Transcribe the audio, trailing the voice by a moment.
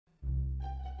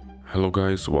Hello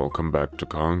guys, welcome back to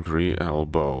Concrete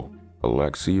Elbow.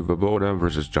 Alexey VOEVODA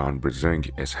vs John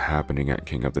Brzenk is happening at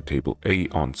King of the Table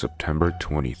 8 on September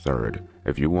 23rd.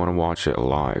 If you want to watch it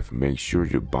live, make sure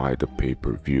you buy the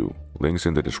pay-per-view. Links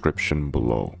in the description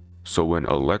below. So when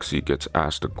Alexey gets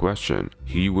asked a question,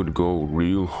 he would go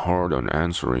real hard on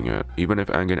answering it. Even if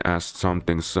Engin asks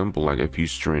something simple like if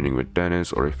he's training with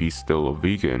Dennis or if he's still a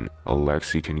vegan,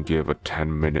 Alexey can give a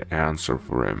 10-minute answer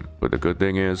for him. But the good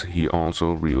thing is, he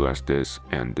also realized this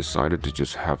and decided to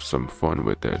just have some fun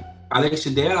with it.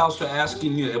 Alexey, they are also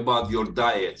asking you about your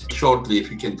diet. Shortly,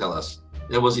 if you can tell us.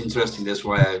 That was interesting, that's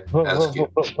why I asked you.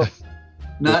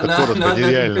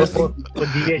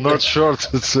 Not short,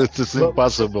 it's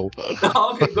impossible.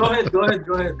 Okay, go ahead.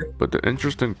 But the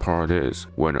interesting part is,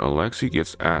 when Alexey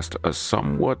gets asked a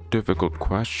somewhat difficult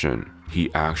question,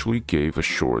 he actually gave a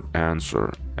short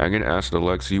answer. Engin asked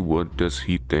Alexey what does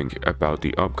he think about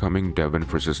the upcoming Devon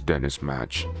vs Dennis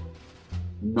match.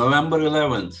 November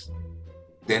 11th,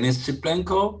 Dennis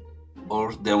CYPLENKOV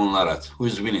or Devon LARRATT? Who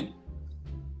is winning?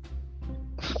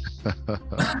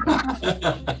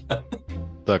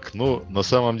 Так, ну, на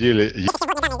самом деле...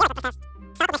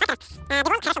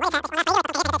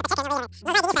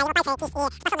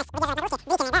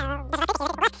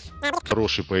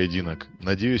 Хороший поединок.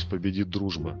 Надеюсь, победит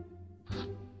дружба.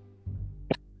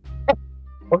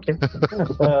 Okay.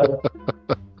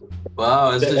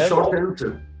 Wow, it's a short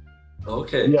answer.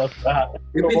 Okay. Yes.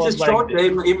 If it's short,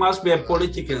 it must be a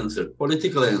political answer.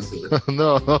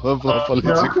 No,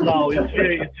 political. No,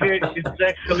 it's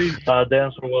actually the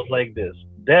answer was like this.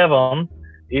 Devon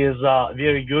is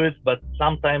very good, but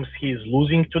sometimes he's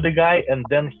losing to the guy, and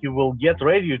then he will get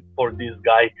ready for this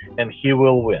guy, and he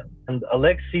will win. And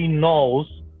Alexey knows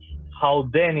how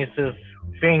Dennis's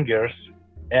fingers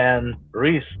and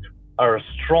wrist are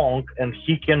strong, and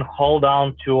he can hold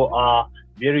on to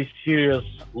very serious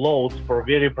loads for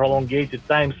very prolongated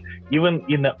times, even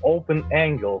in an open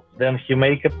angle. Then he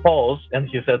make a pause and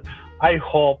he said, I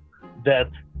hope that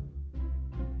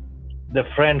the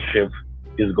friendship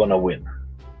is gonna win.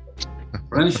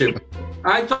 Friendship.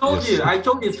 I told you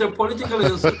it's a political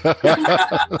answer.